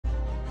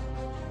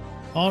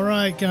All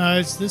right,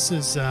 guys, this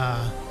is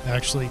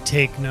actually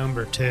take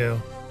number 2.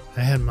 I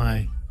had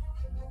my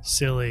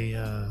silly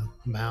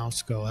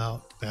mouse go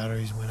out. The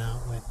batteries went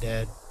out, went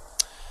dead.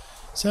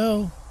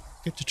 So,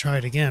 get to try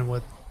it again.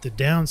 What the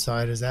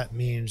downside is that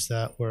means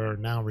that we're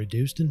now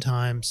reduced in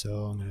time,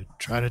 so I'm going to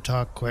try to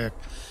talk quick.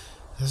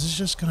 This is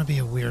just going to be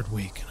a weird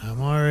week.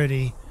 I'm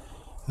already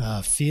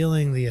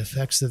feeling the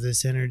effects of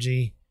this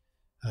energy,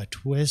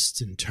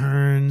 twists and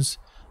turns,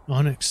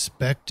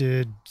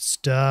 unexpected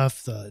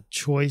stuff, the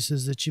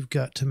choices that you've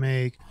got to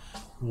make,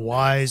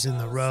 whys in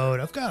the road.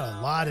 I've got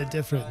a lot of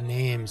different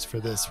names for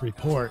this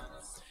report,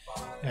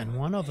 and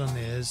one of them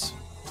is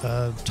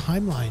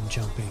timeline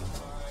jumping.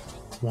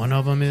 One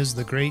of them is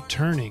the great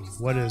turning.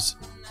 What is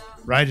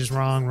right is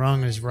wrong,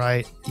 wrong is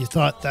right. You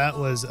thought that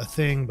was a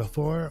thing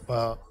before?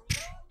 Well,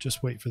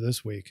 just wait for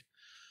this week.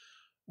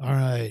 All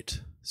right,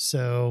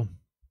 so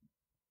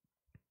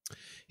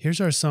here's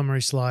our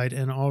summary slide,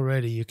 and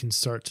already you can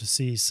start to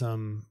see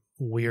some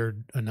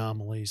weird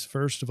anomalies.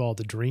 First of all,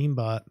 the dream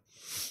bot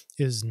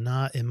is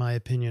not, in my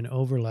opinion,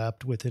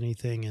 overlapped with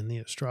anything in the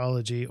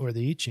astrology or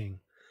the I-Ching.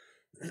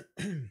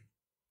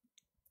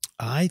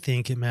 I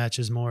think it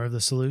matches more of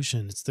the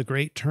solution. It's the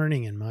great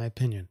turning, in my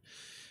opinion.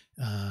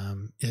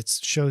 It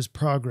shows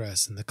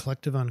progress in the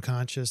collective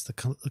unconscious. The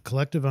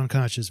collective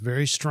unconscious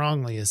very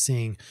strongly is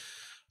seeing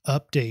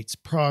updates,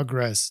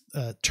 progress,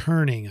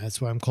 turning.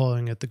 That's why I'm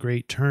calling it the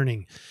great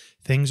turning.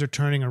 Things are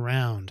turning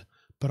around,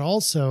 but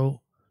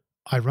also,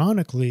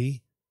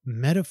 ironically,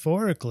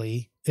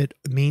 metaphorically, it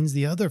means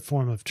the other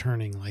form of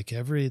turning.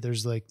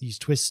 There's like these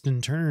twists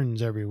and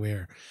turns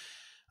everywhere.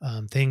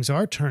 Things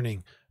are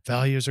turning.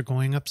 Values are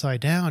going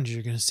upside down, as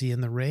you're going to see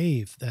in the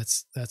rave.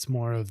 That's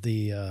more of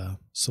the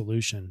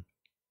solution.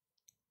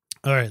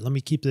 All right, let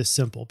me keep this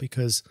simple,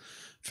 because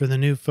for the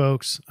new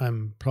folks,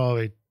 I'm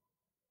probably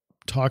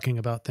talking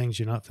about things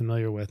you're not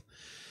familiar with.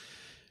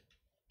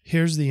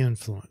 Here's the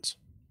influence.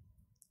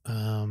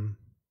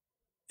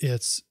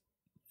 It's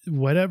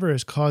whatever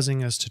is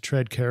causing us to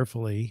tread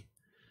carefully,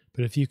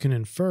 but if you can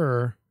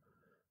infer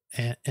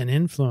an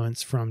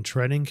influence from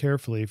treading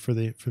carefully from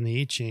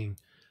the I-Ching,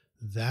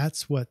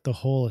 that's what the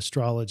whole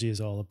astrology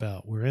is all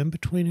about. We're in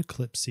between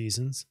eclipse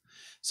seasons,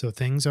 so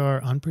things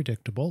are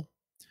unpredictable.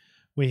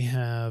 We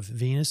have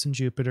Venus and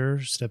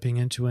Jupiter stepping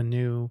into a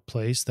new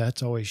place.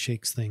 That always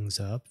shakes things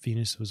up.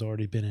 Venus has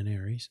already been in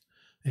Aries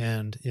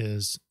and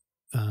is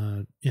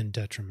in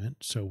detriment,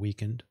 so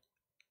weakened.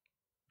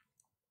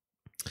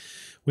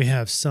 We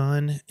have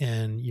Sun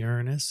and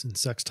Uranus and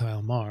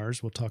sextile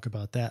Mars. We'll talk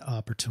about that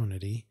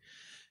opportunity.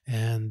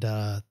 And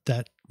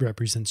that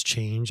represents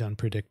change,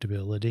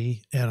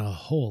 unpredictability, and a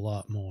whole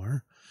lot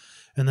more.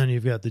 And then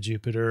you've got the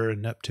Jupiter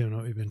and Neptune,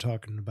 what we've been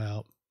talking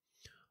about.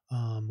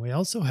 We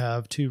also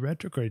have 2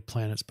 retrograde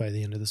planets by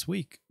the end of this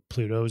week.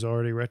 Pluto's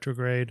already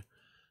retrograde,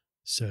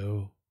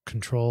 so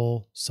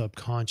control,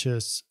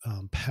 subconscious,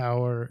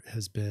 power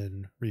has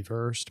been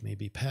reversed,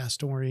 maybe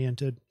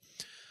past-oriented,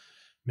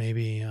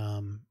 maybe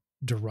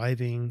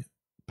deriving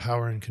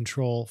power and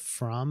control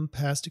from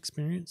past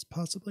experience,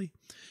 possibly.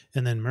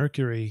 And then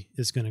Mercury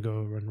is going to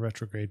go run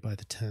retrograde by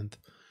the 10th.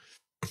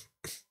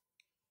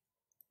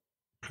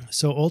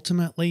 So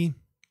ultimately,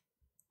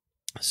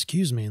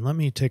 excuse me, let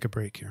me take a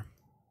break here.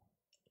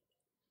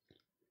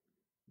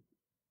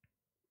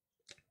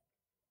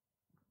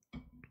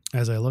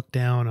 As I look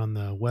down on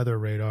the weather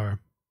radar,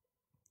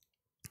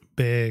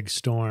 big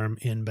storm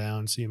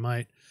inbound. So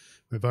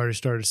we've already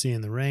started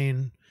seeing the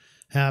rain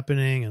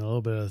happening and a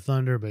little bit of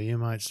thunder, but you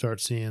might start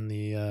seeing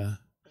the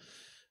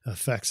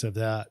effects of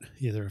that,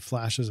 either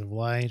flashes of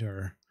light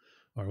or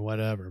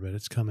whatever, but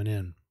it's coming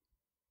in.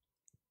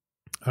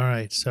 All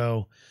right,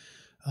 so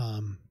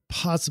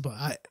possible.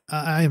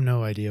 I have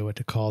no idea what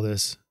to call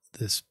this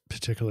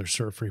particular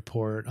CIRF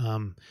report.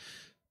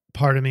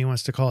 Part of me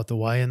wants to call it the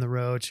Y in the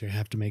road. So you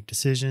have to make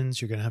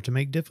decisions. You're going to have to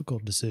make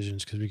difficult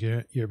decisions because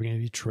you're going to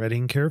be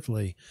treading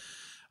carefully.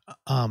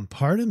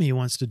 Part of me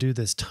wants to do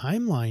this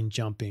timeline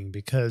jumping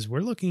because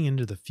we're looking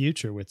into the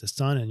future with the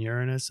Sun and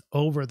Uranus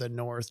over the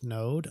North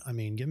Node. I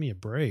mean, give me a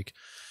break.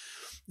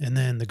 And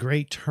then the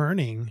great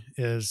turning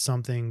is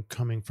something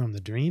coming from the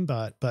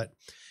Dreambot, but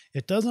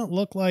it doesn't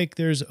look like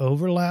there's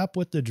overlap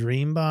with the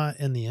Dreambot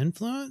and the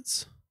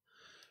influence.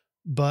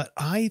 But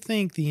I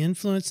think the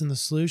influence and the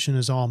solution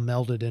is all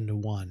melded into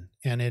one,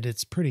 and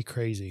it's pretty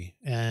crazy.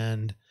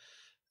 And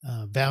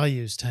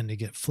values tend to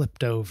get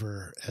flipped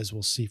over, as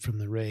we'll see from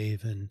the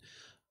rave,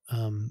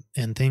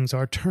 and things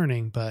are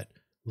turning, but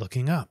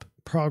looking up,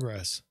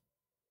 progress,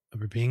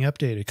 we're being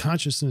updated,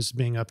 consciousness is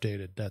being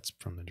updated. That's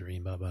from the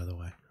Dreambot, by the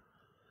way.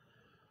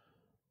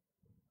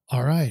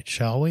 All right,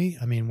 shall we?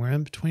 I mean, we're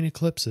in between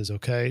eclipses,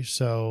 okay?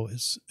 So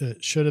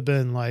it should have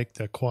been like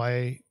the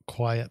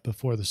quiet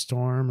before the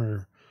storm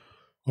or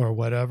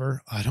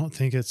whatever. I don't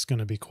think it's going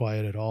to be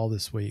quiet at all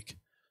this week.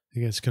 I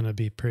think it's going to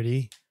be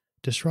pretty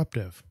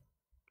disruptive.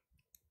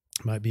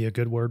 Might be a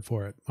good word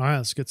for it. All right,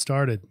 let's get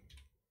started.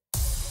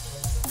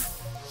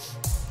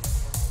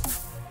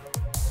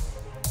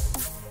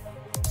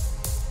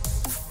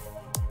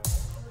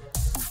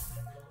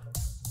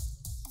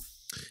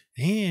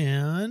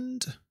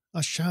 And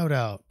a shout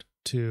out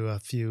to a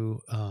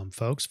few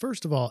folks.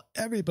 First of all,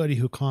 everybody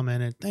who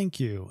commented, thank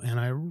you. And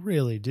I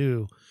really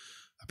do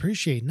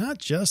appreciate not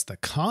just the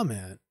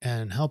comment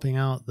and helping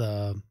out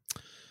the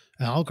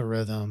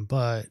algorithm,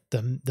 but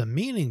the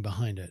meaning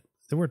behind it.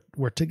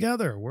 We're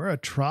together. We're a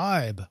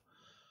tribe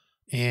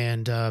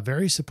and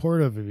very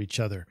supportive of each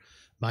other.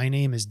 My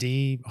name is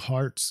D.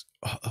 Hearts.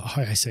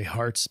 I say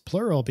hearts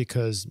plural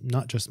because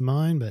not just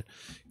mine, but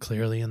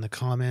clearly in the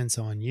comments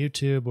on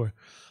YouTube where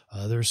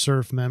other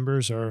CIRF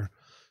members are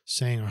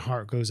saying our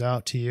heart goes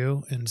out to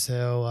you. And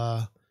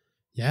so,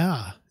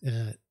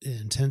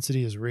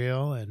 intensity is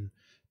real and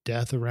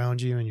death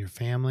around you and your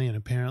family and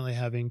apparently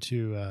having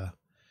to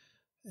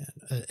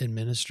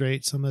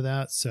administrate some of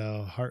that.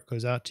 So heart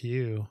goes out to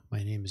you.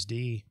 My name is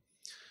D.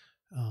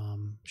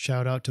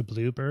 Shout out to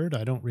Bluebird.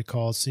 I don't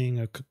recall seeing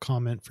a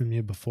comment from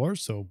you before,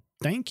 so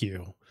thank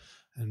you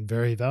and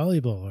very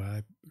valuable.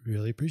 I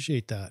really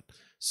appreciate that.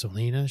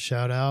 Selena,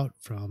 shout out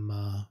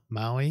from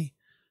Maui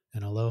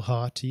and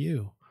aloha to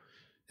you.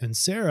 And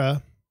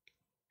Sarah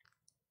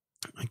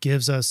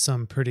gives us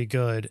some pretty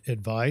good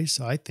advice,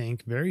 I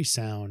think, very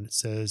sound. It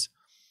says,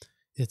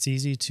 it's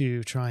easy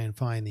to try and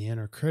find the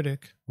inner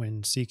critic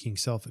when seeking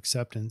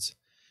self-acceptance.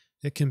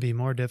 It can be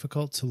more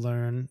difficult to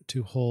learn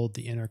to hold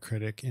the inner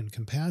critic in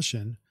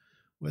compassion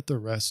with the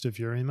rest of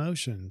your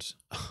emotions.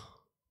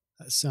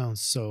 That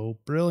sounds so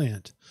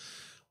brilliant.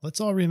 Let's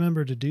all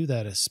remember to do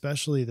that,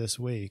 especially this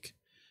week,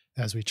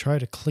 as we try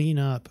to clean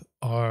up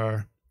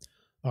our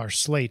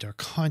slate, our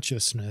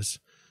consciousness,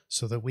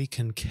 so that we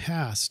can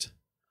cast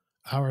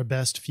our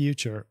best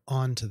future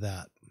onto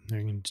that.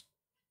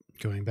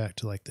 Going back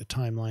to like the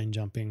timeline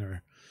jumping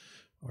or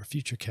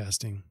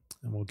futurecasting,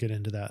 and we'll get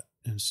into that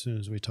as soon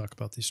as we talk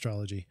about the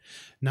astrology.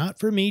 Not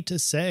for me to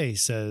say,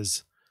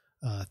 says,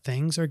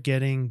 things are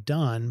getting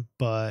done,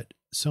 but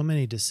so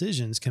many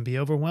decisions can be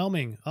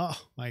overwhelming.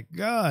 Oh my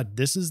God,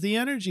 this is the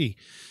energy.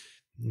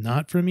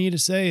 Not for me to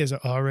say, is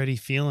already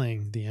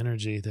feeling the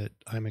energy that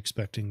I'm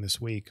expecting this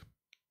week.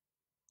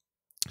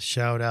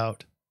 Shout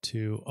out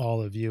to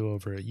all of you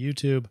over at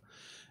YouTube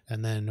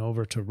and then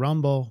over to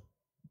Rumble.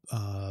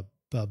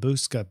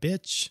 Babuska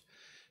Bitch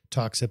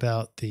talks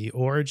about the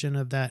origin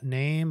of that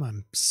name.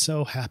 I'm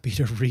so happy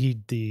to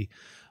read the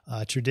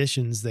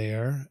traditions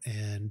there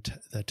and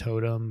the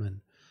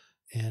totem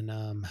and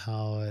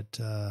how it,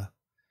 I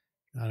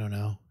don't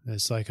know,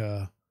 it's like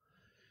a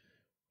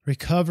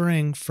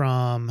recovering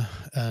from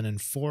an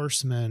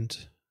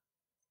enforcement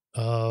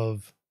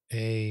of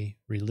a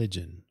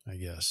religion, I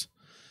guess.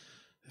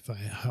 I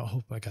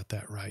hope I got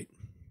that right.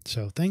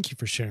 So thank you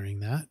for sharing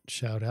that.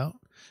 Shout out.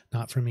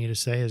 Not for me to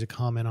say as a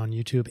comment on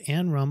YouTube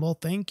and Rumble.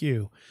 Thank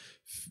you.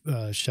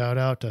 Shout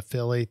out to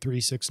Philly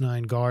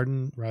 369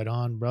 Garden. Right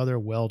on, brother.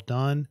 Well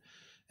done.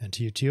 And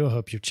to you too. I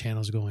hope your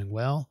channel's going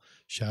well.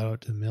 Shout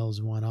out to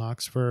Mills One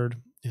Oxford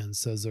and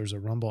says there's a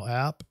Rumble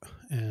app.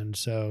 And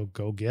so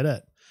go get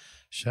it.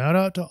 Shout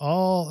out to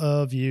all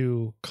of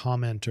you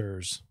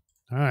commenters.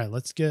 All right,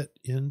 let's get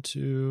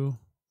into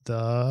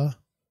the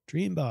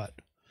DreamBot.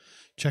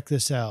 Check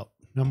this out.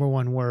 Number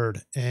 1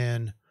 word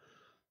and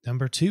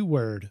number 2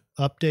 word,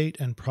 update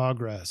and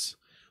progress.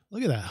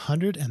 Look at that,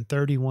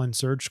 131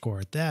 surge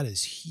score. That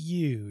is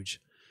huge.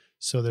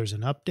 So there's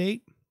an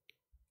update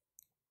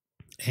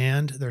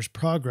and there's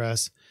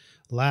progress,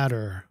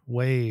 ladder,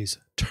 ways,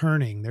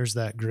 turning. There's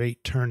that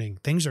great turning.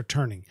 Things are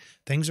turning.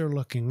 Things are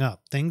looking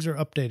up. Things are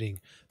updating.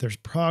 There's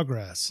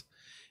progress.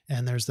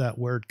 And there's that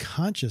word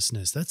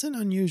consciousness. That's an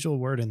unusual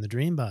word in the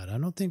DreamBot. I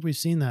don't think we've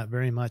seen that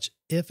very much,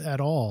 if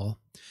at all.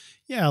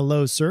 Yeah,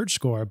 low surge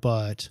score,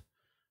 but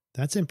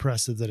that's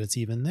impressive that it's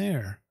even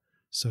there.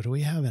 So do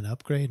we have an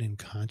upgrade in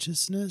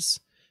consciousness?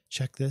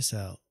 Check this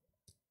out.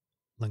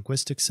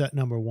 Linguistic set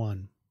number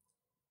 1.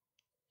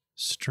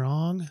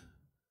 Strong,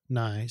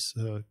 nice.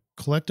 The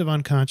collective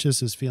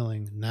unconscious is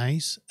feeling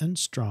nice and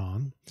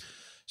strong.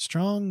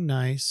 Strong,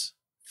 nice,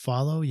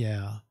 follow,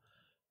 yeah.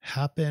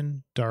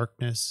 Happen,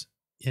 darkness,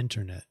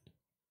 internet.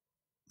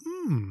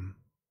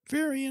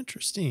 Very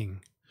interesting.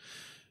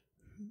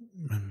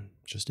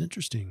 Just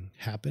interesting.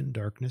 Happen,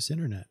 darkness,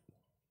 internet.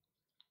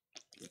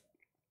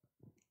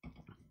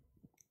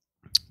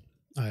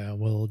 I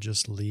will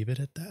just leave it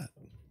at that.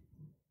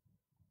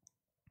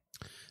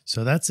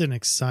 So that's an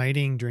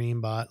exciting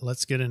DreamBot.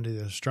 Let's get into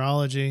the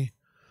astrology.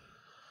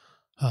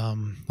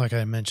 Like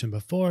I mentioned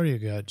before, you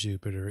got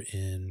Jupiter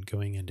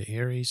going into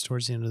Aries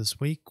towards the end of this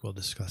week. We'll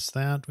discuss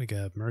that. We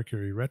got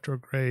Mercury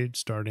retrograde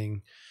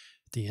starting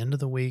at the end of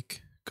the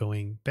week,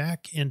 going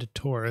back into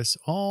Taurus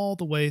all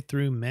the way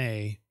through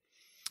May,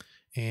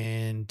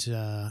 and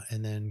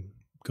then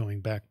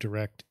going back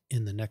direct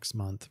in the next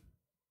month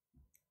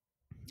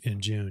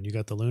in June. You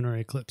got the lunar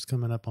eclipse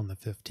coming up on the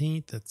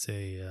 15th. That's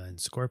in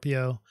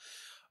Scorpio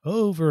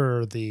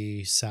over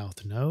the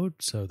south node.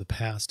 So the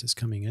past is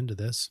coming into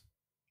this.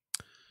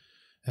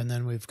 And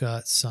then we've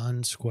got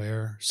Sun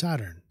square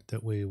Saturn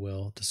that we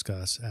will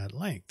discuss at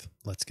length.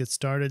 Let's get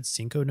started.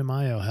 Cinco de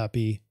Mayo.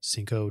 Happy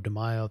Cinco de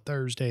Mayo,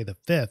 Thursday, the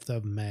 5th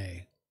of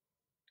May.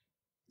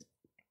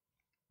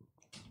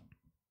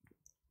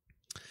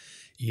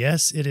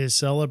 Yes, it is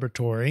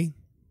celebratory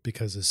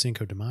because of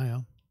Cinco de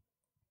Mayo.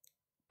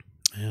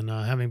 And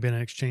having been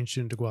an exchange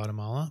student to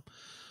Guatemala,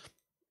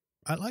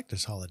 I like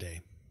this holiday.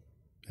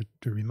 It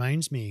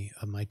reminds me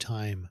of my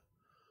time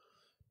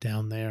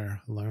down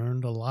there.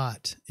 Learned a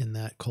lot in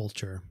that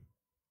culture.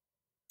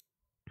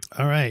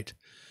 All right.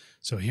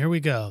 So here we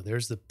go.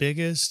 There's the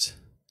biggest,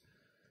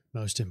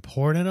 most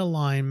important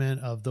alignment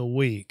of the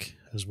week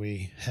as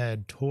we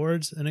head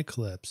towards an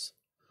eclipse.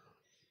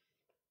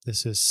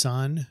 This is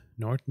Sun,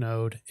 North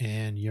Node,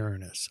 and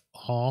Uranus.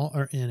 All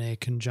are in a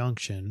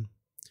conjunction.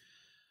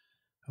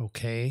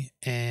 Okay.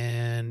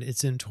 And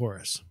it's in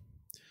Taurus.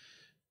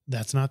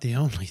 That's not the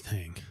only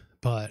thing,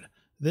 but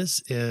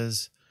this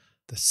is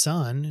the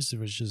sun,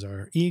 which is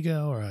our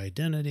ego, our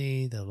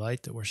identity, the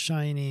light that we're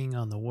shining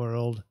on the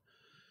world,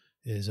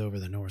 is over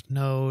the North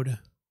Node.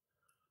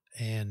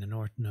 And the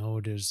North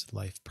Node is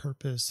life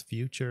purpose,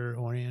 future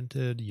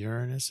oriented.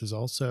 Uranus is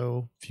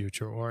also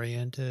future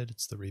oriented.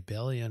 It's the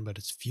rebellion, but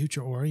it's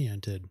future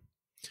oriented.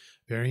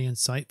 Very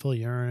insightful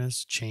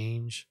Uranus,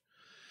 change.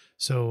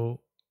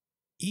 So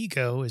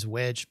ego is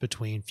wedged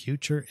between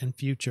future and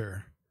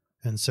future.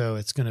 And so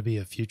it's going to be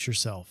a future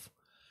self.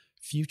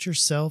 Future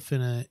self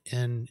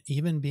and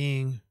even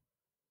being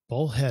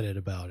bullheaded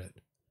about it.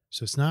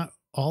 So it's not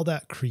all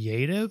that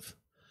creative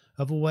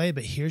of a way,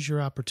 but here's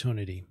your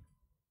opportunity.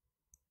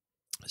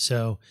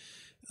 So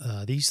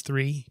these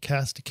three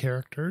cast of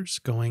characters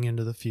going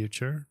into the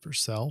future for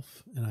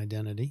self and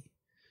identity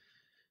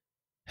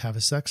have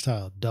a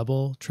sextile,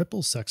 double,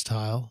 triple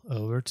sextile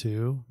over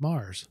to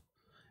Mars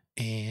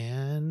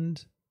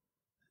and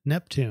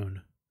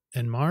Neptune.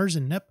 And Mars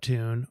and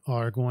Neptune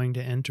are going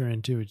to enter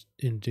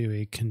into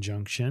a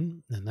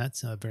conjunction, and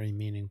that's very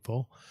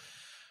meaningful.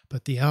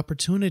 But the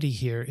opportunity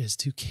here is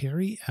to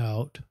carry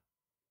out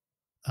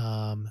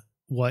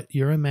what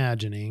you're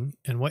imagining,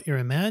 and what you're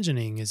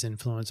imagining is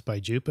influenced by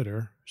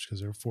Jupiter,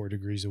 because they're 4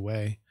 degrees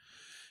away.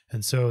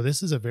 And so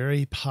this is a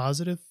very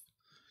positive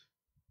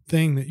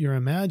thing that you're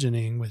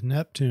imagining with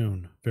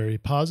Neptune. Very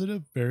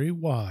positive, very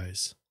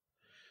wise.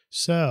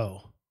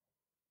 So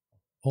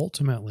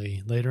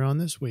ultimately, later on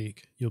this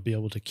week, you'll be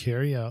able to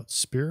carry out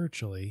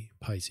spiritually,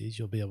 Pisces,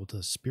 you'll be able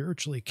to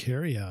spiritually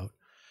carry out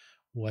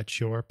what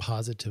you're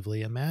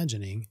positively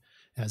imagining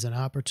as an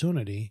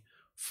opportunity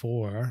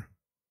for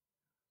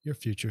your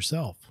future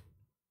self.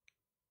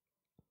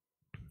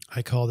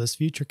 I call this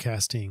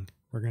futurecasting.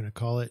 We're going to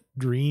call it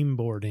dream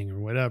boarding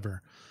or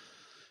whatever.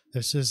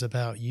 This is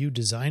about you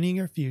designing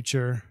your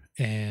future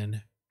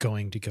and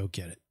going to go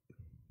get it.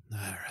 All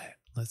right,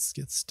 let's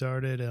get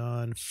started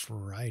on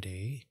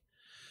Friday.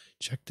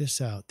 Check this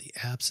out, the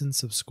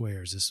absence of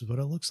squares. This is what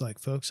it looks like,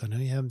 folks. I know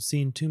you haven't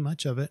seen too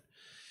much of it.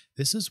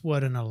 This is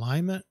what an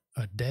alignment,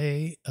 a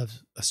day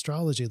of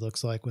astrology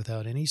looks like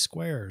without any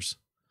squares.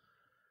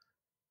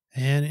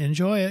 And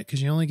enjoy it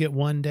because you only get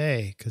one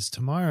day, because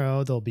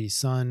tomorrow there'll be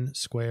Sun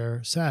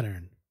square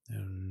Saturn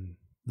and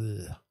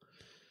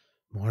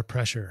more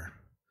pressure.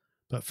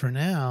 But for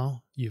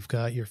now, you've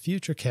got your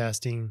future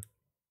casting.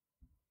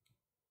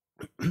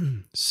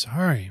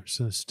 Sorry,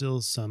 so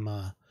still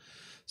some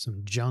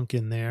junk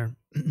in there.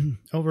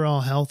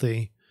 Overall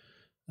healthy.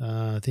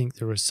 I think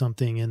there was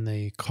something in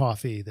the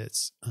coffee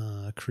that's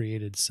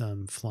created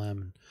some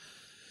phlegm.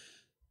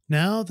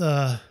 Now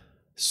the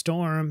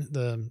storm,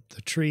 the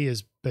tree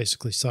is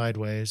basically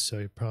sideways, so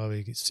you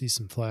probably see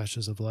some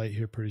flashes of light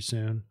here pretty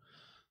soon.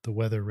 The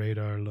weather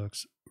radar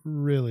looks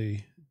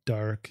really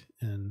dark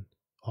and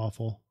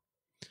awful.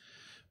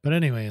 But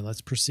anyway,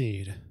 let's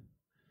proceed.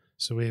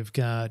 So we've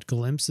got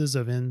glimpses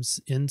of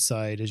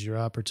insight as your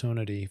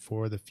opportunity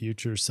for the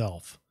future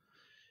self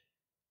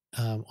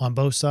on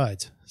both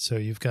sides. So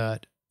you've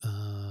got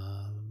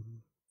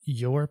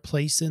your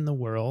place in the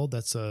world.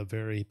 That's a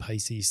very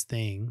Pisces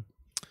thing.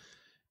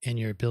 And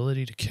your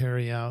ability to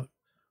carry out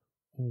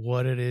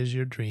what it is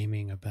you're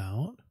dreaming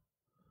about,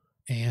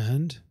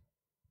 and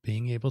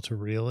being able to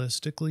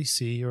realistically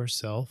see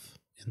yourself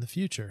in the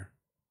future.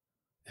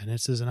 And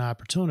this is an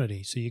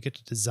opportunity, so you get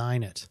to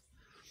design it.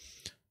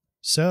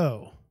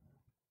 So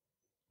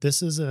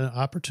this is an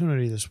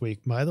opportunity this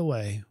week. By the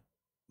way,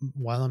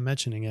 while I'm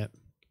mentioning it,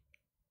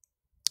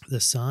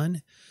 the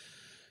sun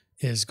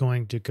is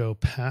going to go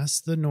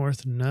past the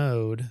North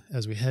Node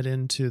as we head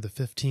into the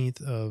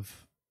 15th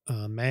of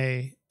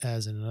May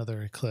as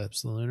another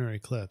eclipse, the lunar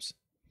eclipse.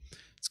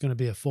 It's going to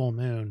be a full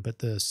moon, but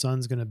the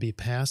sun's going to be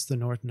past the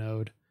North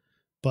Node,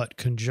 but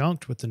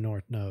conjunct with the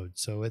North Node.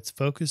 So it's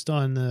focused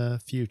on the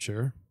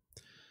future,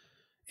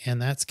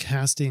 and that's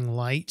casting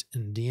light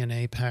and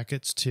DNA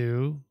packets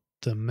to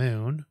the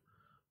moon,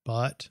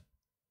 but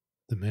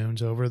the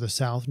moon's over the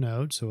South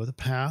Node. So the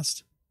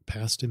past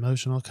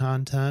emotional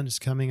content is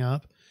coming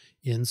up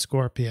in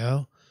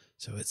Scorpio.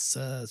 So it's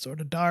sort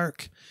of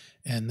dark,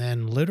 and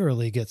then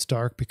literally gets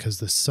dark because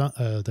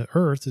the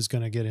Earth is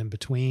going to get in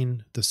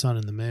between the sun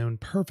and the moon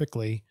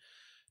perfectly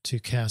to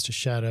cast a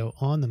shadow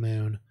on the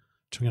moon.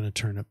 It's going to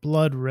turn it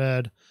blood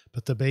red.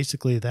 But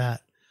basically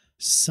that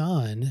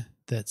sun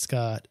that's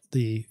got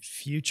the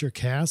future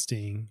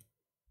casting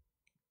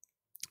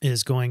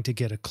is going to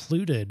get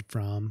occluded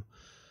from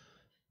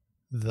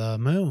the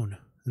moon.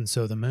 And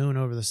so the moon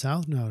over the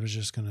south node is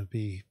just going to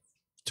be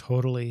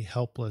totally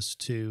helpless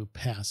to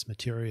pass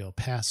material,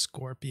 past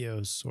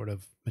Scorpio's sort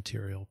of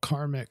material,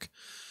 karmic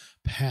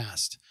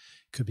past.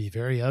 Could be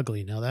very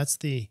ugly. Now that's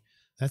the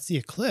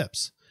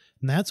eclipse.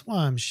 And that's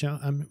why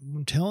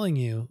I'm telling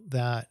you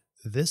that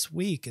this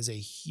week is a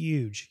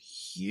huge,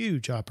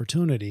 huge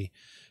opportunity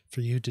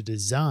for you to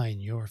design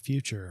your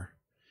future.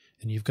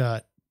 And you've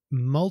got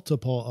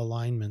multiple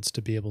alignments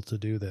to be able to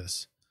do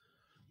this.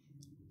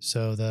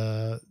 So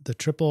the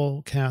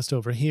triple cast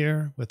over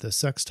here with the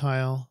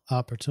sextile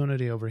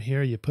opportunity over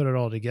here, you put it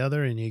all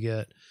together and you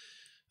get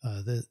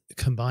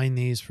combine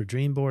these for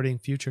dream boarding,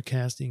 future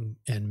casting,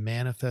 and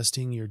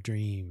manifesting your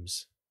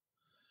dreams.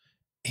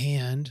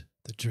 And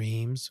the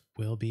dreams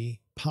will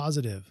be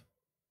positive.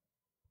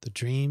 The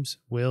dreams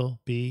will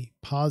be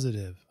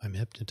positive. I'm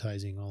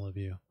hypnotizing all of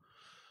you.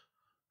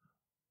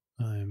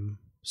 I'm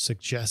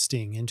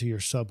suggesting into your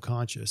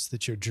subconscious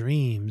that your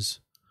dreams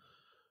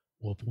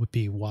will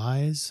be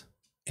wise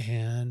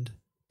and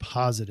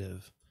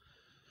positive.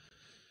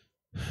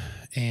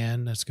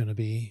 And that's going to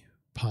be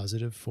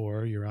positive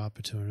for your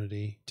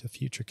opportunity to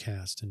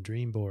futurecast and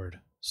dream board.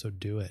 So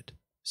do it.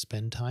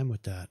 Spend time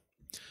with that.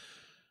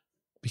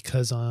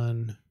 Because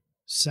on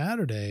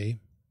Saturday,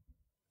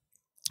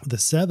 the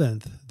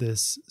 7th,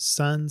 this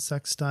Sun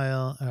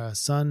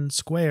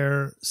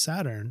square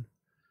Saturn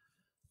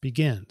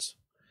begins.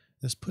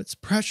 This puts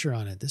pressure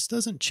on it. This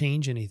doesn't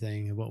change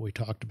anything in what we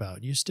talked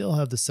about. You still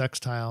have the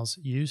sextiles.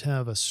 You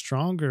have a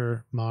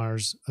stronger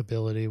Mars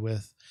ability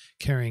with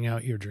carrying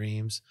out your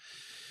dreams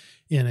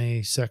in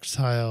a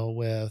sextile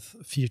with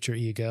future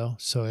ego.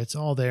 So it's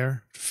all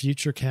there.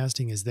 Future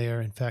casting is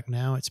there. In fact,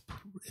 now it's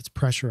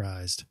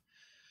pressurized.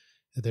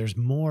 There's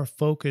more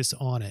focus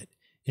on it.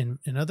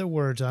 In other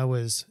words, I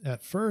was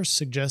at first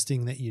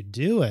suggesting that you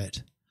do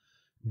it.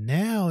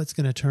 Now it's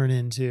going to turn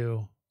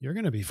into you're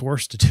going to be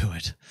forced to do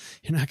it.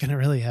 You're not going to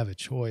really have a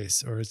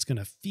choice, or it's going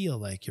to feel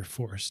like you're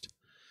forced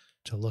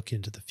to look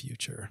into the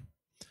future.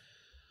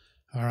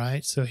 All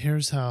right, so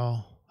here's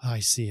how I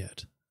see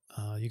it.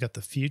 You got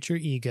the future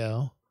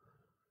ego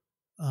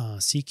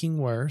seeking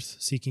worth,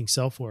 seeking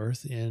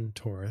self-worth in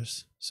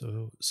Taurus.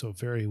 So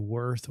very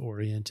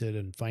worth-oriented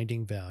and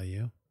finding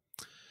value.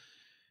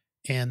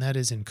 And that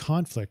is in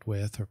conflict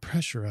with or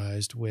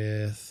pressurized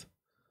with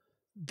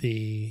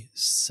the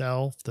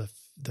self,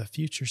 the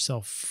future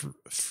self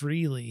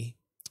freely.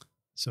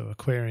 So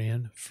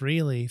Aquarian,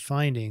 freely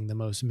finding the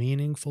most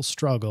meaningful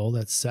struggle,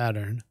 that's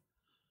Saturn,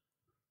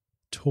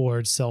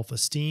 towards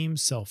self-esteem,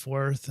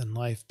 self-worth, and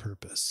life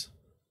purpose.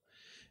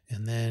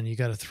 And then you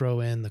got to throw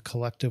in the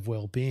collective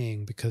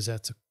well-being because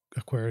that's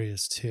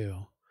Aquarius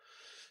too.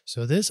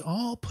 So this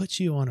all puts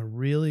you on a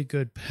really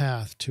good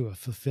path to a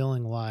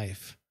fulfilling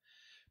life.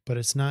 But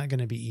it's not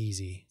going to be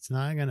easy. It's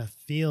not going to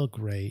feel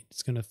great.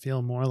 It's going to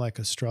feel more like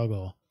a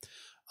struggle.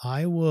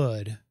 I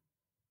would,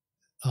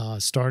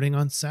 starting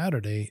on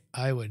Saturday,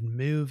 I would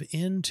move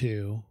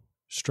into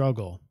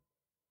struggle.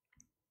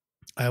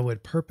 I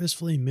would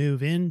purposefully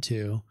move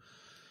into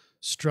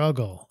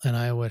struggle, and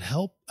I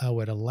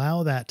would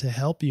allow that to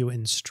help you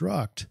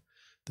instruct,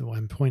 though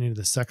I'm pointing to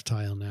the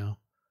sextile now,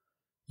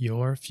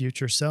 your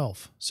future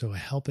self. So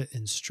help it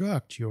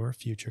instruct your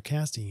future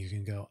casting. You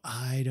can go,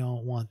 I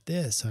don't want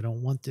this. I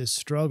don't want this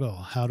struggle.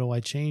 How do I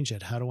change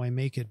it? How do I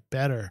make it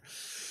better?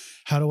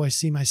 How do I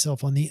see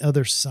myself on the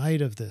other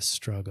side of this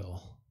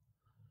struggle?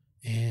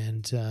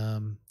 And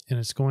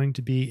it's going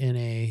to be in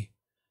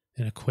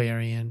an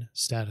Aquarian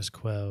status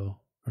quo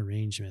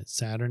arrangement.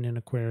 Saturn in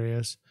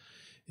Aquarius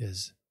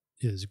is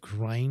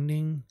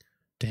grinding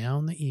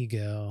down the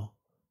ego,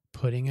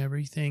 putting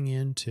everything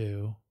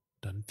into,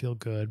 doesn't feel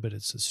good, but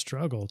it's a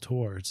struggle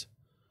towards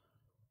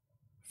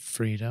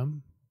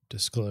freedom,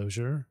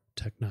 disclosure,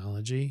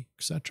 technology,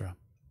 etc.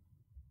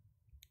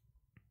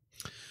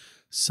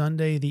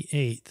 Sunday the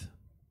 8th,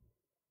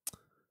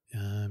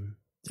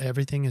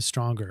 everything is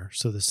stronger.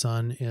 So the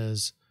sun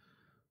is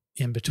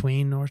in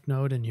between North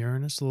Node and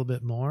Uranus a little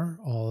bit more,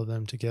 all of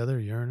them together.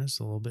 Uranus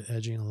a little bit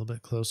edging a little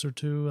bit closer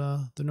to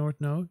the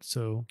North Node,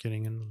 so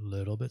getting a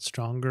little bit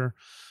stronger,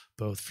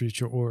 both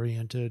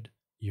future-oriented.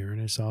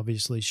 Uranus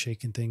obviously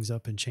shaking things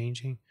up and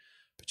changing,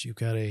 but you've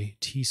got a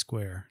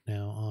T-square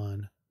now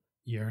on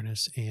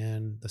Uranus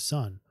and the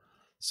sun.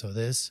 So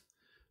this,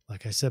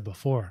 like I said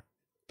before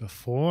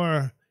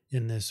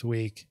in this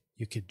week,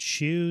 you could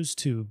choose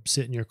to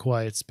sit in your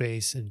quiet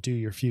space and do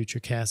your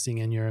future casting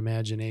in your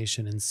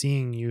imagination and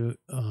seeing you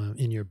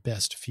in your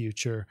best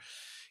future,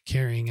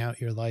 carrying out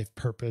your life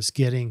purpose,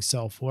 getting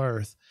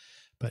self-worth.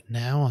 But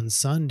now on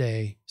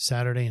Sunday,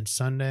 Saturday and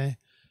Sunday,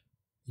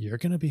 you're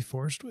going to be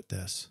forced with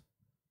this.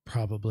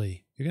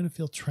 Probably. You're going to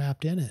feel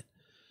trapped in it.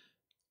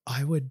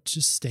 I would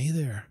just stay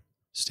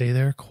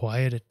there,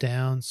 quiet it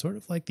down, sort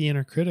of like the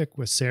inner critic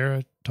with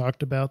Sarah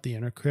talked about the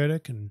inner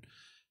critic. And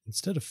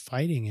instead of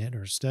fighting it,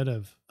 or instead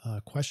of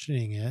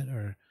questioning it,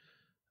 or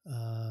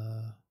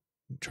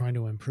trying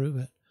to improve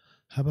it,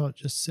 how about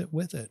just sit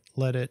with it,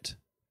 let it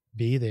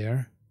be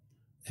there,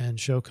 and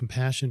show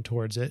compassion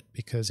towards it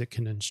because it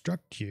can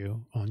instruct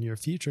you on your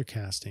future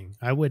casting.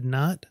 I would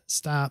not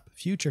stop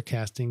future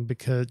casting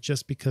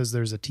just because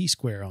there's a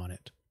T-square on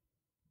it.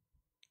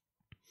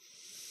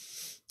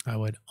 I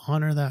would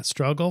honor that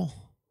struggle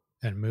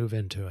and move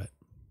into it.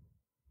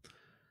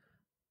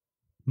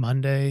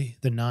 Monday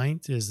the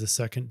 9th is the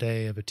second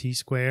day of a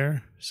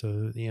T-square,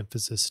 so the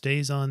emphasis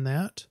stays on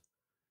that.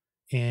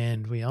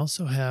 And we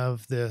also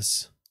have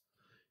this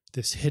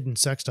hidden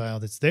sextile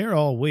that's there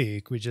all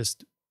week. We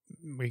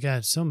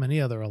got so many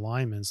other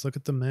alignments. Look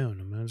at the moon.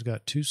 The moon's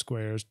got 2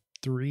 squares,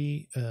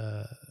 3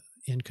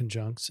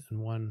 inconjuncts, and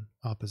 1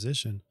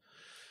 opposition.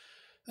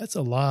 That's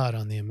a lot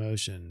on the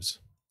emotions.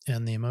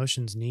 And the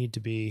emotions need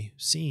to be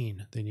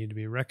seen. They need to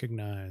be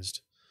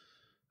recognized,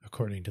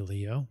 according to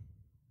Leo.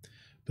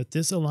 But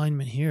this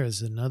alignment here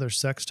is another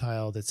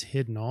sextile that's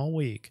hidden all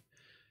week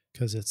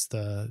because it's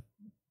the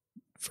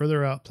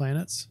further out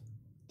planets.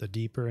 The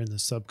deeper in the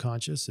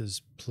subconscious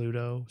is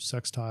Pluto,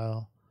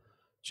 sextile,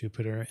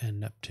 Jupiter,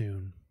 and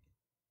Neptune.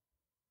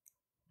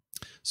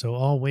 So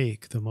all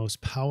week, the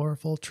most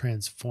powerful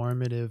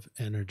transformative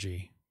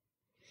energy.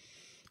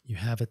 You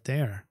have it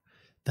there.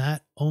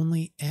 That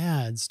only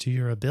adds to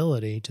your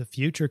ability to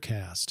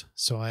futurecast.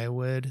 So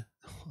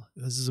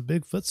this is a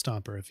big foot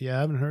stomper. If you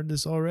haven't heard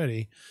this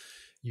already,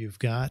 you've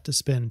got to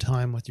spend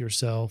time with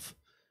yourself,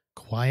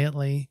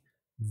 quietly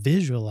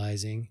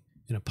visualizing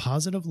in a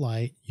positive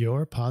light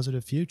your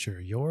positive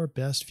future, your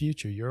best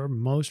future, your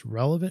most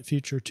relevant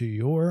future to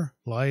your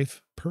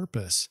life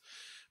purpose,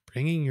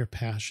 bringing your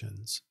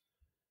passions.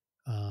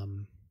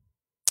 And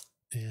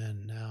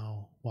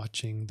now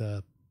watching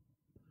the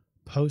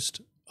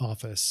post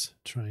office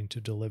trying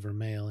to deliver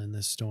mail in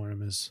this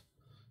storm is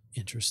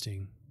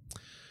interesting.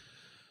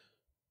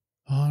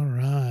 All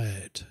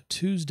right.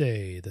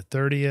 Tuesday, the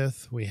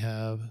 30th, we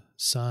have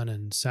Sun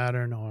and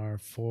Saturn are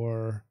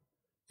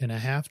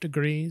 4.5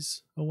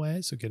 degrees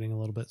away, so getting a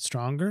little bit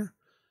stronger.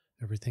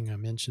 Everything I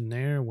mentioned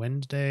there.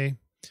 Wednesday.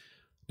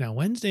 Now,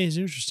 Wednesday is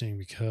interesting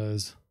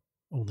because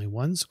only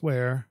 1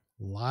 square,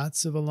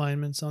 lots of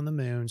alignments on the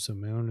moon. So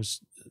moon is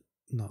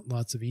not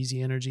lots of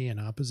easy energy and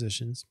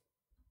oppositions.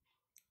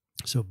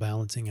 So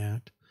balancing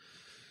act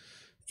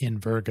in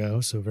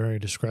Virgo, so very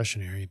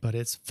discretionary, but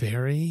it's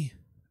very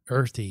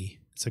earthy.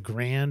 It's a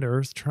grand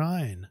earth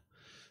trine.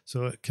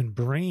 So it can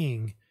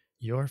bring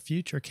your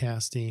future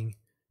casting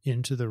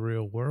into the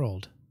real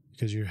world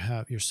because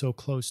you're so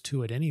close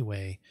to it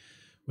anyway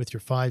with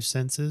your 5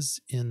 senses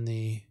in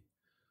the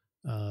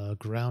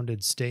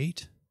grounded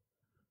state.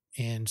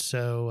 And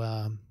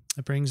so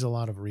it brings a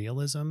lot of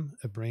realism.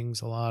 It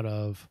brings a lot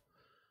of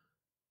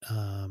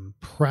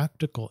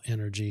practical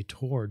energy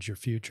towards your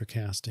future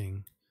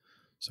casting.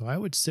 So I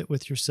would sit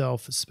with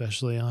yourself,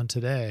 especially on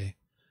today,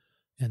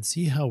 and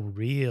see how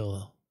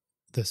real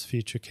this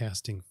future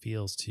casting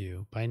feels to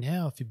you. By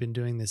now, if you've been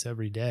doing this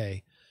every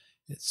day,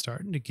 it's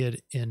starting to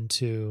get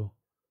into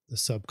the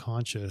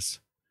subconscious,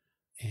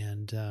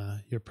 and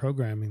you're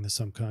programming the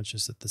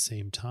subconscious at the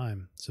same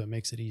time. So it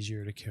makes it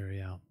easier to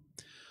carry out.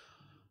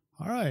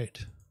 All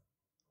right.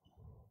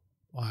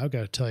 Well, I've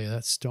got to tell you,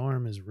 that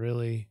storm is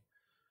really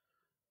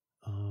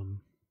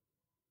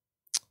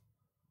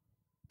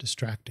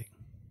distracting.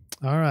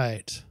 All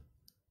right.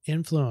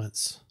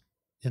 Influence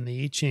in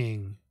the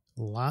I-Ching.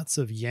 Lots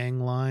of yang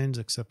lines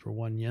except for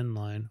 1 yin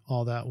line.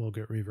 All that will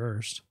get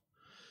reversed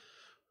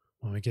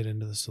when we get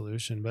into the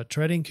solution. But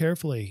treading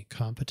carefully,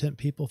 competent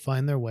people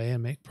find their way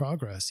and make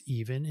progress,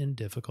 even in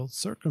difficult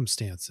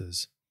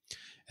circumstances.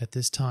 At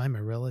this time,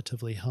 a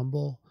relatively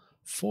humble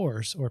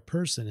force or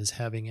person is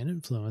having an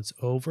influence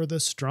over the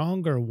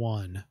stronger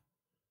one.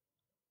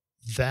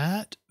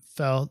 That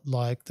felt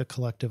like the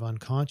collective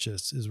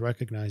unconscious is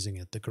recognizing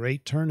it. The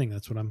great turning,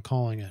 that's what I'm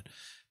calling it.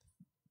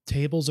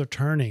 Tables are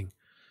turning,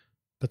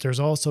 but there's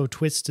also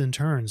twists and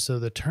turns. So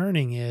the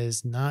turning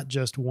is not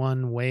just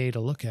one way to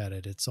look at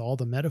it. It's all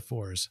the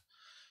metaphors.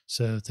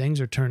 So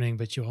things are turning,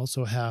 but you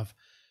also have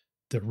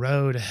the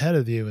road ahead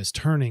of you is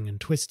turning and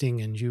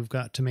twisting, and you've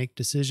got to make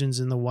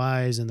decisions in the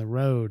whys in the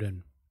road.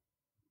 And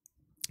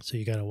so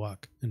you got to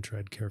walk and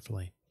tread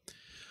carefully.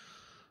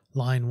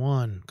 Line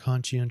 1,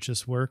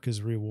 conscientious work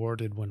is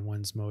rewarded when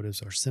one's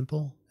motives are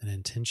simple and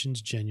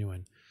intentions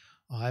genuine.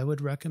 I would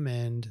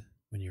recommend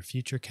when you're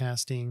future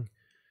casting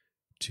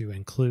to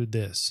include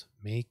this.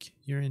 Make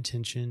your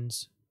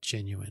intentions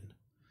genuine.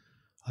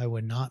 I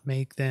would not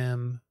make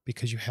them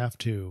because you have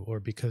to,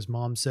 or because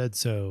mom said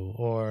so,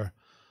 or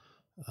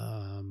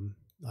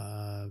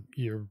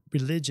your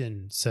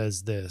religion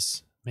says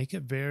this. Make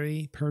it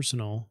very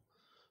personal,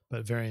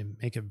 but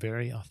make it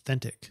very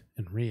authentic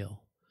and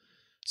real.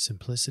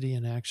 Simplicity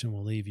in action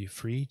will leave you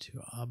free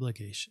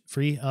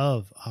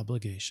of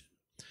obligation.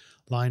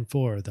 Line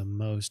 4, the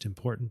most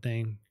important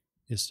thing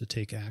is to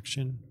take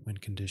action when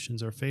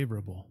conditions are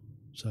favorable.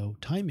 So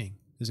timing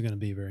is going to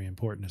be very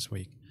important this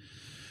week.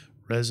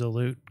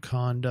 Resolute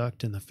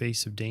conduct in the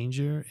face of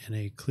danger and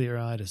a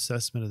clear-eyed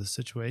assessment of the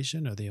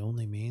situation are the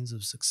only means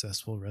of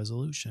successful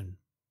resolution.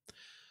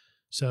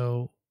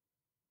 So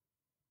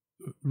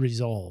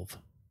resolve.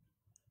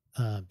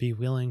 Be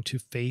willing to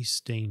face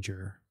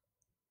danger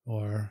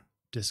or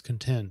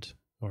discontent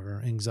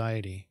or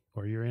anxiety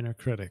or your inner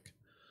critic.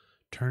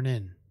 Turn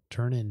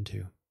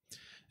into.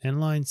 And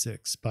line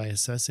 6, by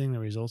assessing the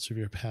results of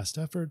your past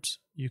efforts,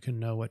 you can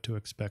know what to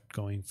expect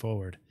going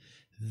forward.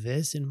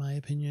 This, in my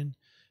opinion,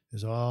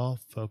 is all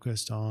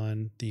focused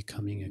on the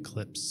coming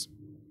eclipse.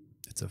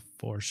 It's a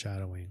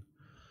foreshadowing.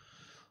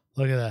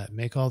 Look at that.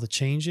 Make all the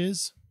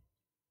changes,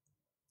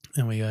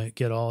 and we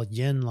get all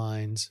yin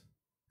lines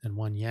and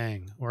one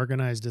yang.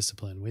 Organized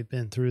discipline. We've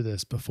been through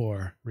this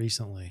before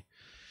recently.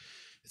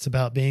 It's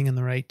about being in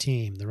the right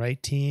team. The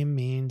right team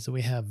means that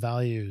we have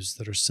values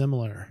that are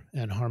similar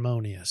and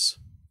harmonious.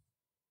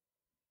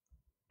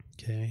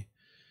 Okay.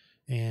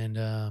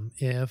 And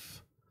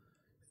if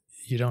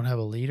you don't have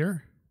a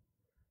leader,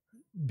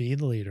 be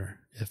the leader.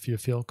 If you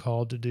feel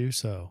called to do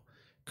so,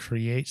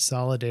 create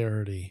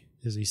solidarity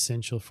is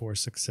essential for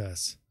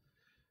success.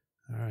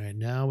 All right.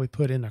 Now we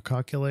put in a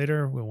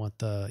calculator. We want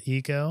the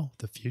ego,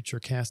 the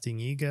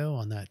Futurecasting ego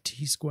on that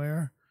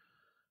T-square.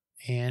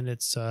 And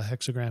it's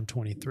hexagram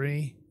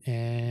 23.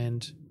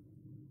 And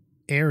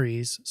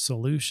Aries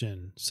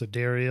solution,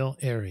 Sidereal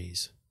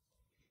Aries.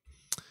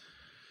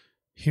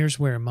 Here's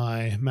where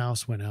my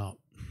mouse went out.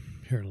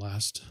 Here,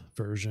 last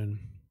version.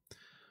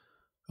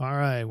 All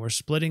right, we're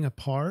splitting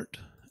apart.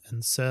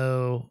 And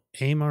so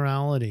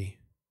amorality.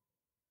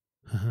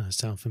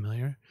 Sound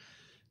familiar?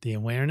 The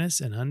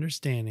awareness and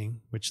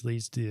understanding which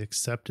leads to the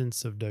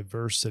acceptance of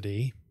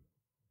diversity.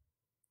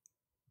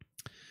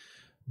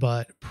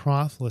 But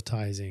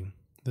proselytizing,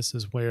 this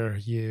is where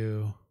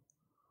you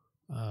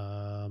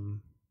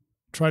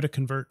try to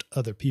convert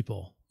other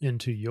people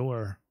into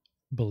your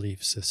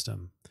belief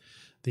system.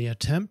 The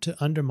attempt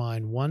to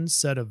undermine one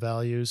set of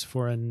values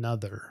for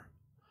another.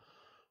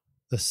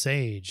 The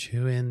sage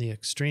who in the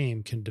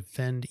extreme can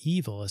defend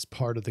evil as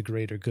part of the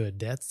greater good.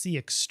 That's the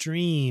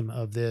extreme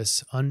of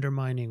this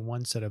undermining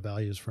one set of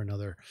values for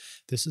another.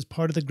 This is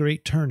part of the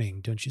great turning.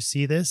 Don't you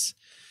see this?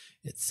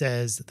 It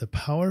says the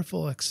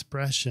powerful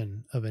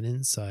expression of an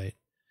insight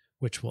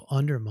which will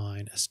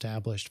undermine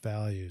established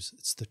values.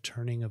 It's the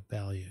turning of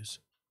values.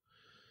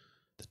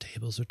 The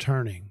tables are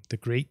turning, the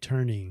great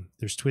turning.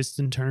 There's twists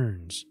and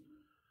turns.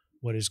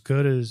 What is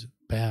good is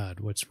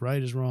bad. What's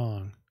right is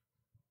wrong.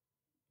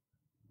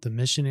 The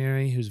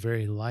missionary whose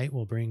very light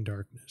will bring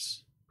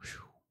darkness.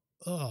 Whew.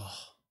 Oh,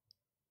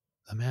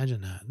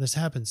 imagine that. This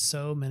happens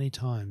so many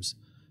times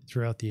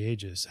throughout the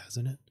ages,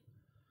 hasn't it?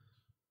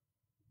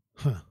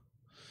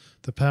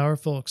 The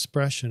powerful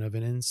expression of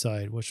an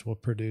insight which will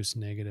produce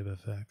negative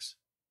effects.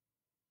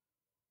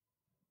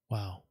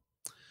 Wow.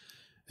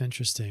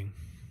 Interesting.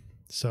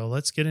 So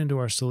let's get into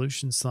our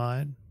solution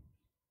slide.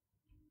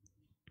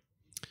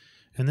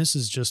 And this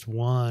is just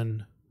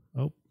one.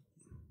 Oh,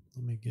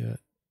 let me get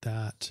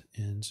that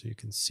in so you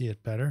can see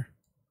it better.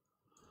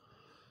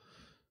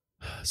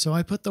 So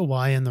I put the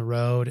Y in the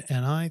road,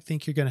 and I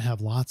think you're going to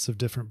have lots of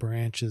different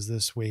branches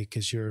this week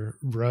as your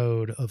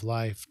road of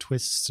life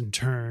twists and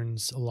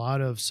turns, a lot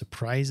of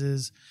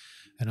surprises,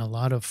 and a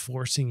lot of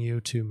forcing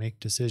you to make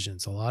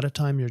decisions. A lot of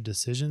time your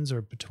decisions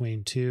are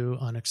between two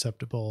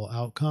unacceptable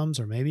outcomes,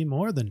 or maybe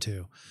more than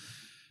two.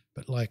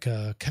 But like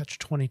a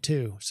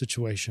catch-22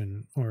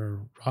 situation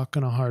or rock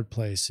in a hard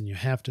place and you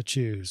have to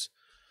choose.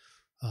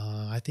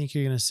 I think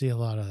you're going to see a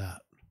lot of that.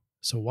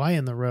 So Y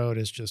in the road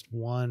is just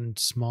one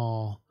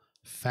small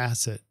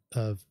facet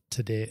of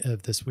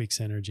this week's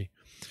energy.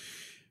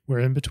 We're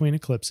in between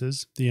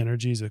eclipses. The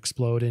energies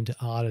explode into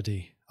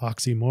oddity.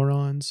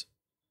 Oxymorons,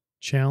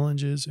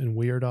 challenges, and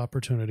weird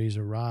opportunities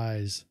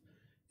arise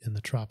in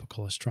the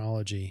tropical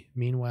astrology.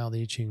 Meanwhile,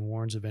 the I-Ching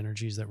warns of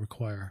energies that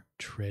require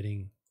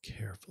treading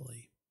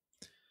carefully.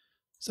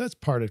 So that's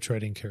part of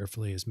treading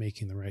carefully, is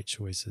making the right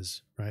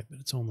choices, right? But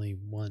it's only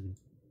one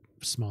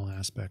small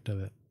aspect of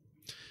it.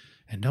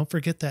 And don't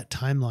forget that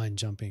timeline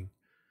jumping.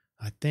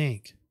 I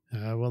think,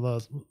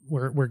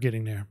 we're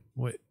getting there.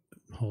 Wait,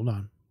 hold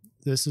on.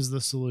 This is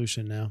the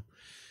solution now.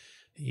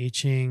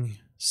 I-Ching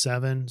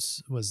 7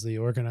 was the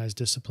organized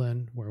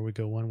discipline where we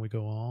go one, we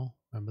go all.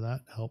 Remember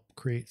that? Help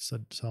create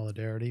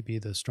solidarity, be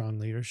the strong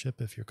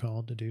leadership if you're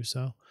called to do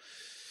so.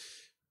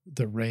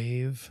 The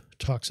rave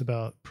talks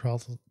about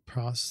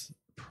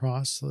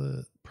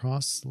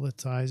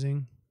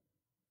proselytizing,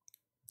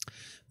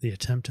 the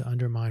attempt to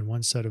undermine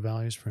one set of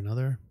values for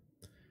another.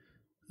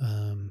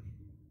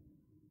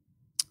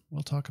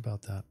 We'll talk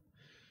about that.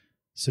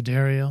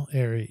 Sidereal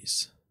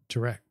Aries,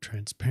 direct,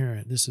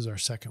 transparent. This is our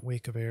second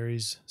week of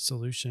Aries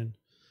solution.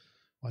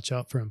 Watch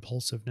out for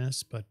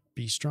impulsiveness, but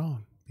be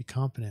strong, be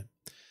confident.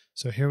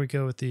 So here we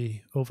go with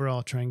the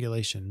overall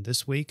triangulation.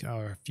 This week,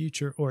 our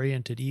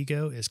future-oriented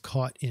ego is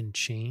caught in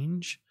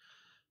change,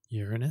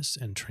 Uranus,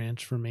 and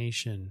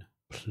transformation,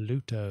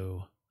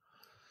 Pluto,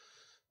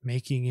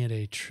 making it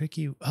a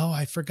tricky... Oh,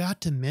 I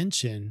forgot to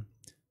mention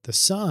the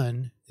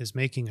sun is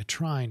making a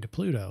trine to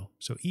Pluto.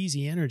 So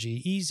easy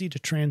energy, easy to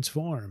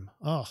transform.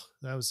 Oh,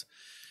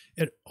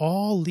 it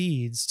all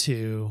leads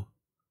to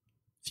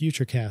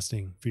future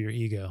casting for your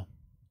ego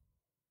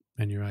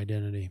and your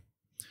identity.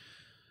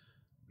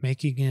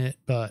 making it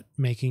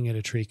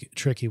a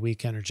tricky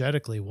week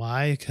energetically.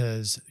 Why?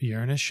 Because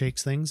Uranus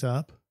shakes things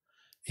up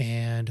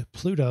and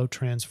Pluto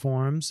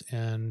transforms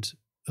and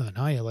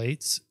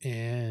annihilates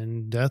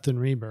and death and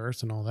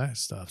rebirth and all that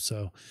stuff.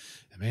 So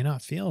it may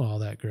not feel all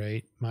that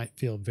great, might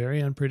feel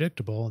very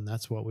unpredictable, and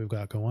that's what we've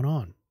got going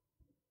on.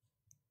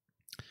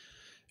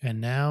 And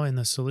now in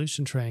the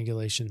solution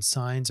triangulation,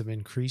 signs of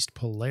increased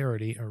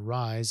polarity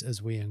arise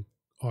as we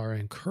are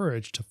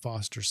encouraged to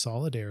foster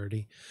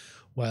solidarity,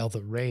 while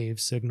the rave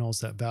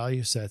signals that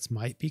value sets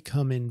might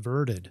become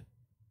inverted.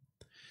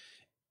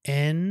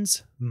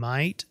 Ends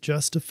might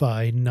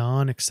justify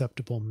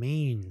non-acceptable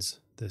means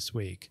this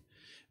week.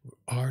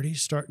 We're already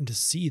starting to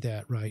see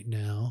that right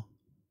now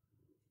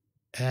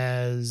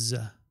as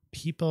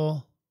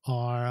people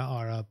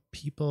are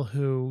people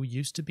who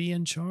used to be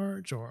in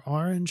charge or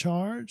are in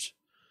charge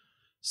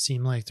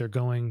seem like they're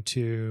going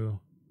to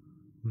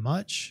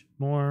much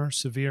more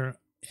severe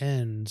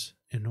ends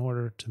in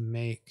order to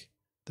make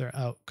their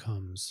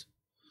outcomes.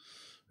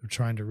 They're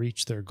trying to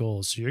reach their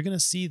goals. So you're going to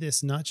see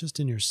this not just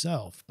in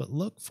yourself, but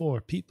look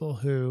for people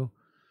who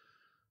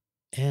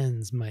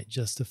ends might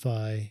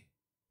justify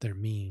their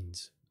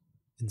means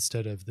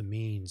instead of the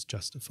means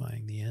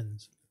justifying the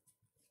ends.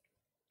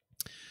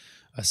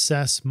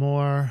 Assess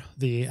more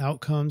the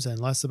outcomes and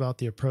less about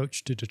the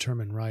approach to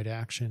determine right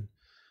action,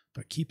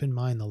 but keep in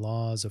mind the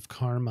laws of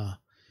karma.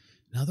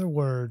 In other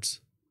words,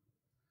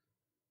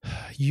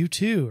 you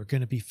too are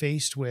going to be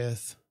faced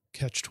with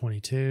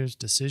catch-22s,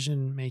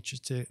 decision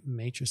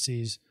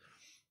matrices,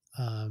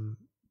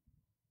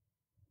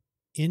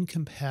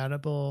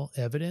 incompatible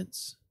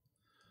evidence,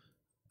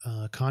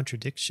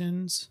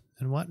 contradictions,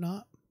 and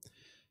whatnot.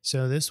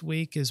 So this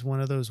week is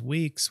one of those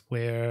weeks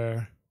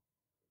where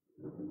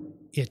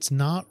it's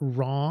not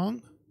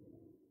wrong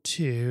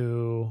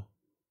to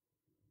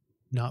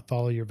not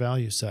follow your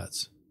value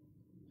sets.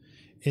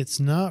 It's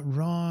not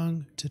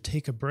wrong to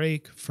take a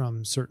break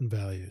from certain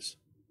values.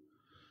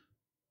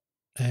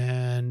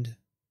 And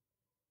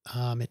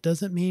it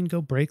doesn't mean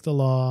go break the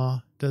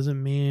law.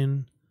 Doesn't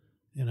mean,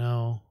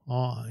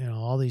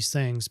 all these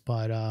things,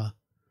 but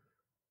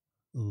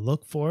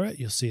look for it.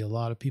 You'll see a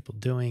lot of people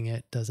doing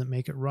it. Doesn't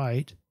make it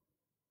right.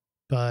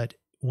 But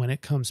when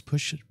it comes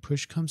push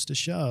comes to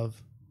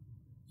shove,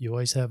 you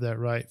always have that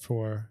right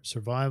for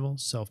survival,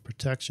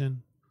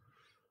 self-protection,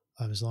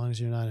 as long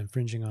as you're not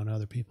infringing on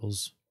other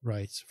people's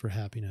rights for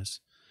happiness.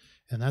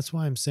 And that's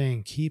why I'm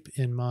saying keep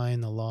in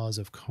mind the laws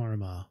of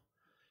karma.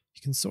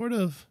 You can sort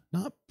of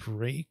not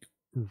break,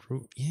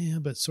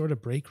 but sort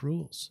of break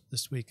rules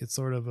this week. It's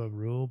sort of a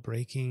rule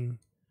breaking,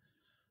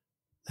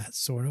 that's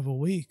sort of a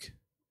week.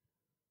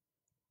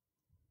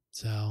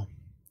 So,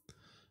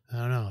 I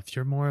don't know, if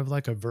you're more of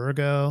like a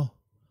Virgo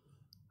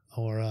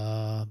or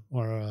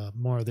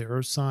more of the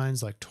earth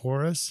signs like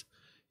Taurus,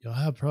 you'll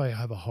probably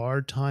have a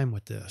hard time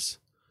with this.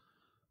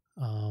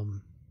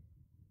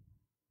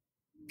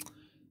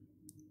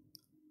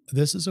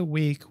 This is a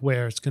week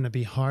where it's going to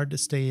be hard to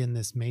stay in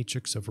this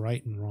matrix of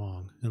right and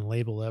wrong and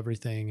label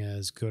everything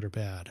as good or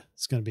bad.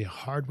 It's going to be a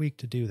hard week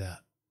to do that.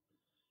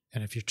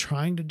 And if you're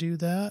trying to do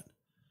that,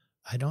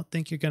 I don't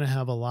think you're going to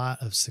have a lot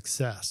of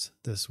success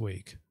this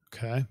week.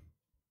 Okay.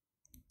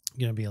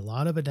 Going to be a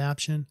lot of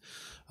adaptation.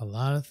 A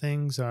lot of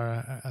things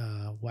are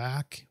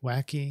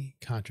wacky,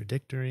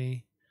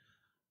 contradictory,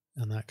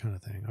 and that kind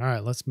of thing. All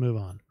right, let's move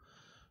on.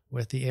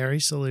 With the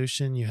Aries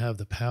solution, you have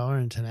the power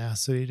and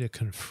tenacity to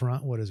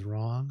confront what is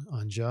wrong,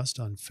 unjust,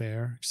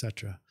 unfair,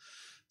 etc.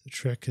 The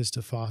trick is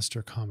to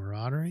foster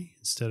camaraderie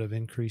instead of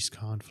increased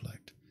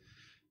conflict.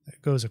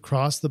 That goes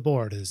across the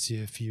board, as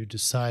if you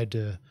decide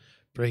to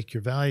break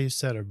your value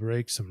set or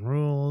break some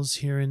rules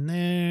here and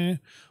there,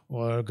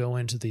 or go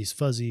into these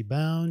fuzzy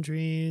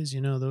boundaries,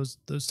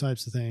 those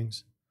types of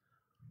things.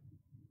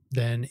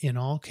 Then in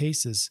all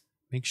cases,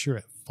 make sure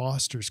it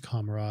fosters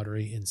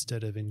camaraderie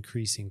instead of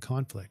increasing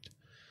conflict.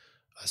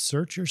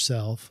 Assert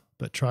yourself,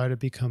 but try to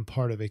become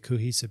part of a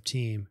cohesive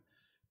team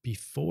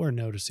before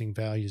noticing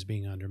values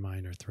being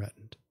undermined or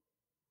threatened.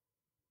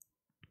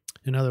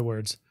 In other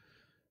words,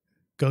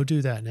 go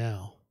do that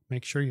now.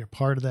 Make sure you're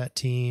part of that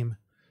team.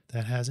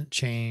 That hasn't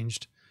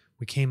changed.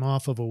 We came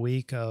off of a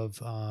week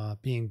of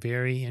being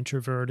very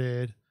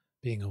introverted,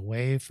 being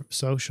away from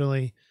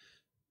socially.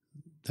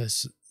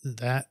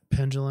 That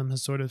pendulum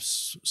has sort of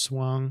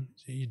swung.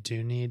 You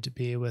do need to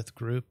be with a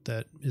group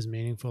that is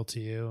meaningful to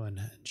you and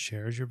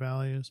shares your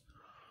values.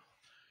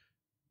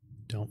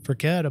 Don't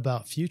forget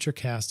about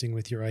futurecasting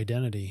with your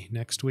identity.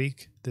 Next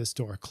week, this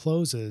door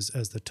closes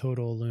as the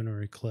total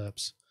lunar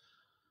eclipse.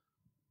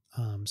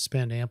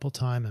 Spend ample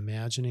time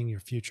imagining your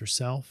future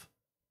self,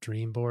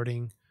 dream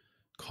boarding,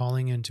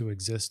 calling into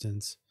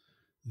existence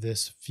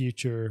this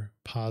future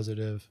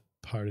positive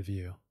part of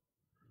you,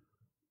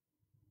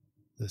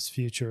 this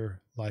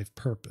future life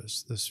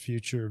purpose, this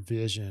future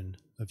vision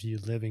of you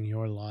living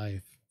your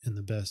life in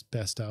the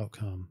best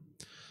outcome,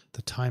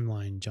 the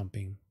timeline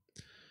jumping.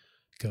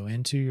 Go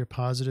into your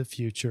positive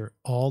future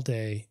all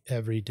day,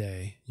 every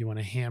day. You want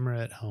to hammer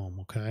it home,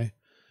 okay?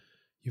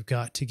 You've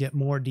got to get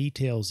more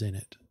details in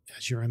it.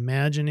 As you're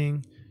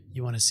imagining,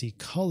 You want to see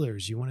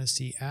colors. You want to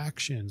see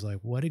actions. Like,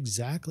 what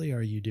exactly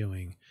are you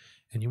doing?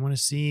 And you want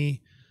to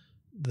see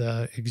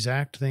the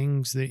exact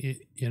things that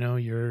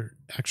you're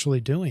actually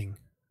doing,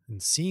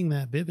 and seeing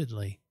that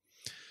vividly.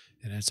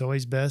 And it's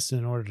always best,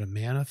 in order to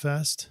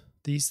manifest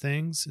these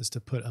things, is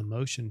to put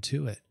emotion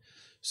to it.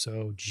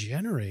 So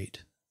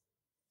generate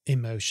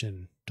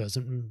emotion.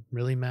 Doesn't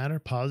really matter,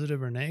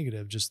 positive or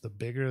negative. Just the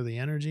bigger the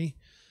energy,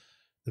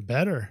 the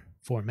better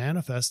for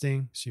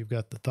manifesting. So you've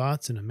got the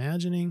thoughts and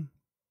imagining.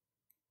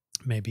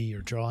 Maybe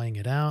you're drawing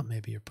it out.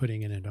 Maybe you're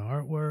putting it into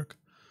artwork.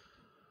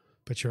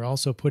 But you're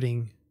also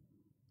putting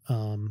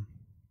emotion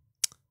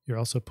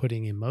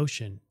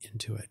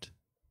into it.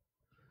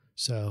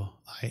 So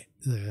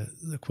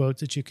the quote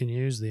that you can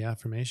use, the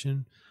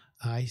affirmation,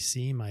 I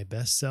see my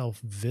best self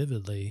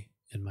vividly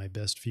in my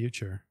best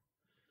future.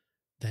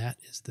 That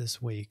is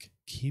this week.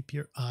 Keep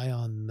your eye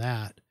on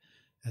that,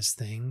 as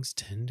things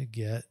tend to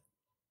get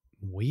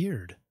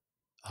weird.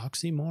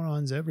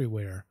 Oxymorons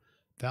everywhere.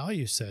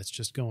 Value sets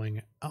just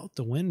going out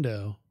the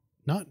window.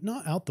 Not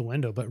out the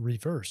window, but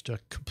reversed. A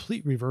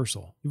complete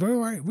reversal.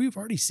 We've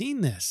already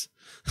seen this.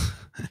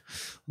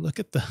 Look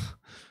at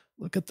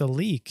the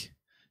leak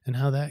and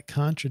how that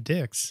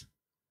contradicts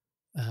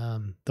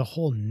the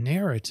whole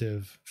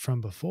narrative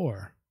from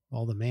before.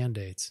 All the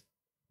mandates.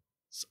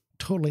 It's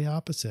totally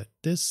opposite.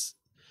 This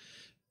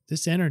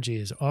energy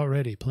is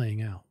already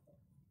playing out.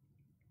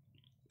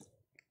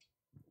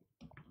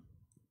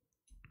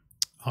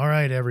 All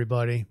right,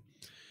 everybody.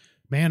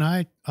 Man,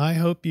 I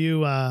hope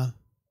you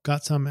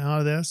got something out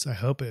of this. I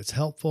hope it's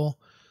helpful.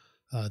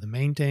 The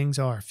main things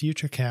are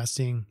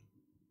Futurecasting.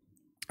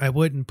 I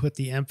wouldn't put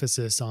the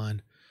emphasis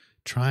on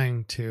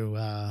trying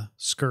to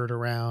skirt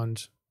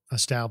around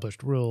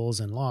established rules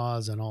and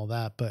laws and all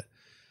that, but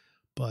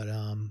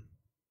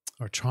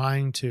or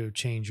trying to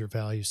change your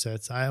value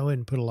sets. I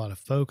wouldn't put a lot of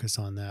focus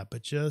on that,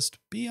 but just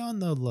be on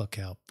the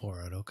lookout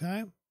for it,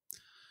 okay?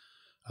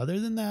 Other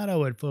than that, I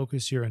would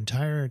focus your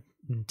entire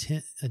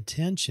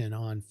attention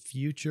on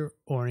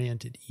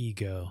future-oriented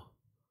ego,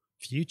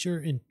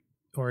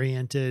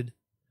 future-oriented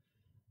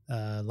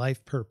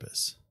life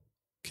purpose,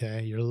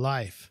 okay? Your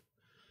life,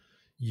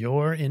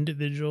 your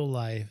individual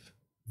life,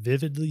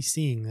 vividly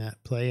seeing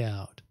that play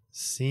out,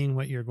 seeing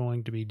what you're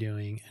going to be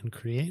doing, and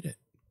create it,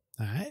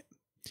 all right?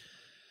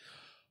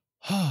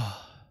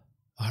 All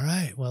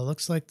right. Well, it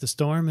looks like the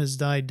storm has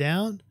died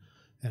down,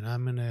 and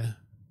I'm going to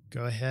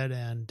go ahead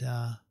and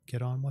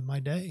get on with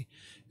my day.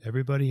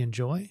 Everybody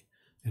enjoy,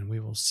 and we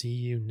will see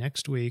you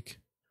next week.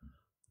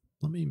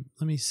 Let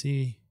me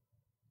see.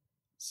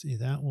 See,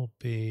 that will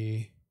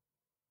be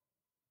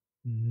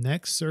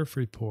next CIRF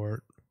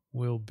report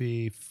will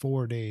be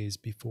 4 days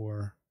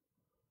before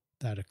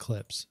that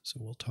eclipse.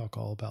 So we'll talk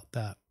all about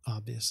that,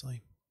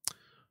 obviously.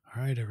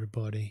 All right,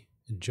 everybody.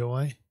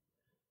 Enjoy.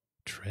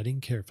 Treading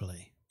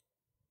carefully.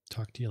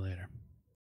 Talk to you later.